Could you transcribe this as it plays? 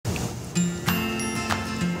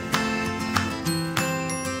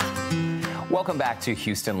Welcome back to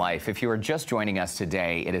Houston Life. If you are just joining us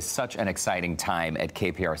today, it is such an exciting time at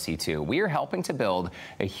KPRC2. We are helping to build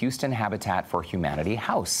a Houston Habitat for Humanity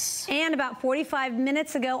house. And about 45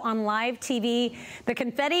 minutes ago on live TV, the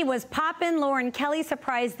confetti was popping. Lauren Kelly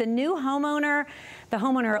surprised the new homeowner. The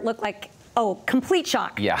homeowner, it looked like, oh, complete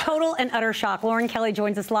shock. Yeah. Total and utter shock. Lauren Kelly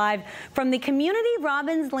joins us live from the community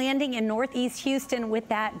Robbins Landing in Northeast Houston with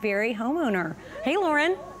that very homeowner. Hey,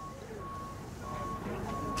 Lauren.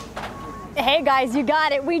 Hey guys, you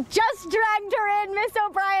got it. We just dragged her in. Miss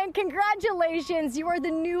O'Brian, congratulations. You are the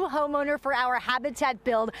new homeowner for our Habitat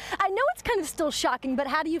build. I know it's kind of still shocking, but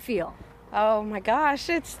how do you feel? Oh my gosh,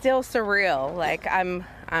 it's still surreal. Like I'm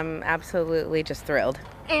absolutely just thrilled.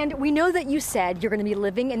 And we know that you said you're going to be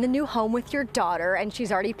living in the new home with your daughter, and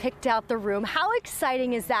she's already picked out the room. How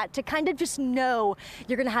exciting is that to kind of just know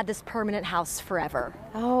you're going to have this permanent house forever?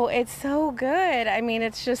 Oh, it's so good. I mean,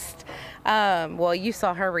 it's just, well, you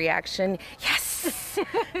saw her reaction. Yes,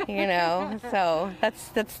 you know. So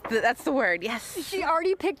that's the word. Yes. She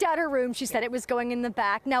already picked out her room. She said it was going in the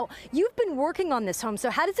back. Now, you've been working on this home. So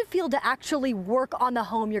how does it feel to actually work on the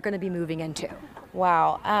home you're going to be moving into?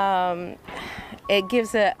 Wow. It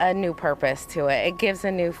gives a new purpose to it. It gives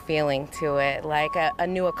a new feeling to it, like a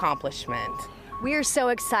new accomplishment. We are so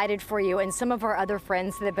excited for you and some of our other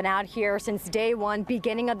friends that have been out here since day one,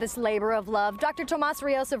 beginning of this labor of love. Dr. Tomas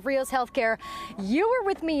Rios of Rios Healthcare, you were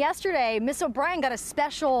with me yesterday. Miss O'Brian got a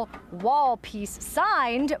special wall piece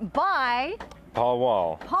signed by Paul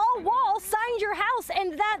Wall. Paul Wall signed your house,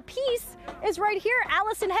 and that piece is right here.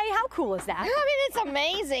 Allison, hey, how cool is that? I mean, it's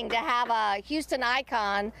amazing to have a Houston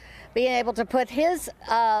icon being able to put his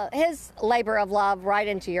labor of love right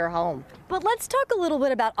into your home. But let's talk a little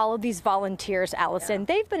bit about all of these volunteers, Allison. Yeah.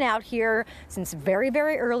 They've been out here since very,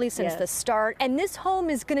 very early, since the start, and this home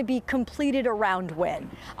is going to be completed around when?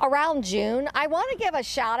 Around June. I want to give a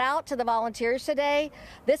shout out to the volunteers today.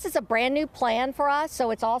 This is a brand new plan for us,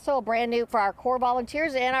 so it's also a brand new for our core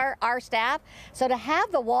volunteers and our staff. So to have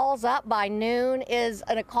the walls up by noon is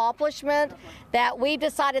an accomplishment that we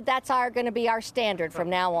decided that's going to be our standard from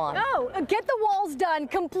now on. Oh, get the walls done,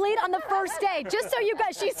 complete on the first day. Just so you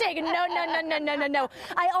guys, she's saying no.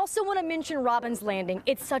 I also want to mention Robbins Landing.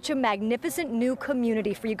 It's such a magnificent new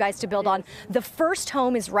community for you guys to build on. The first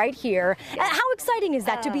home is right here. How exciting is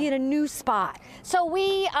that to be in a new spot? So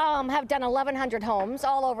we have done 1,100 homes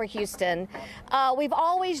all over Houston. We've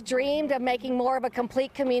always dreamed of making more of a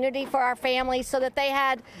complete community for our families so that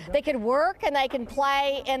they could work and they can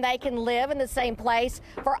play and they can live in the same place.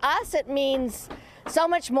 For us, it means so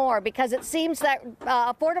much more because it seems that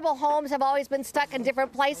affordable homes have always been stuck in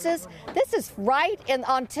different places. This is right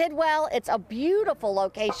on Tidwell. It's a beautiful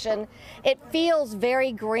location. It feels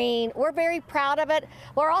very green. We're very proud of it.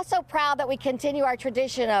 We're also proud that we continue our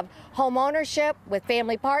tradition of home ownership with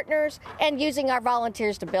family partners and using our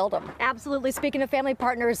volunteers to build them. Absolutely. Speaking of family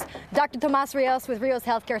partners, Dr. Tomas Rios with Rios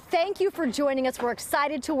Healthcare, thank you for joining us. We're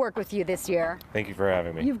excited to work with you this year. Thank you for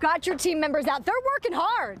having me. You've got your team members out. They're working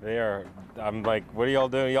hard. They are. I'm like, what are y'all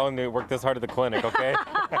doing? Y'all need to work this hard at the clinic, okay?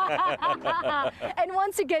 And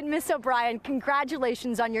once again, Miss O'Brian,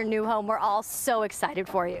 congratulations on your new home. We're all so excited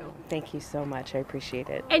for you. Thank you so much. I appreciate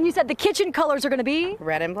it. And you said the kitchen colors are going to be?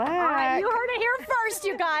 Red and black. All right, you heard it here first,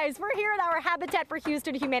 you guys. We're here at our Habitat for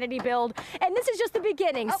Houston Humanity build, and this is just the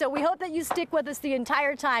beginning. So we hope that you stick with us the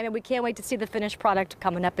entire time, and we can't wait to see the finished product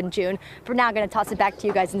coming up in June. For now, I'm going to toss it back to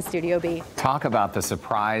you guys in Studio B. Talk about the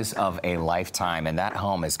surprise of a lifetime, and that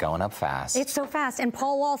home is going up fast. It's so fast, and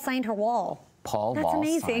Paul Wall signed her wall. Paul That's Wall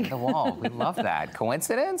amazing. signed the wall. We love that.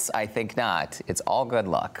 Coincidence? I think not. It's all good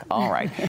luck. All right.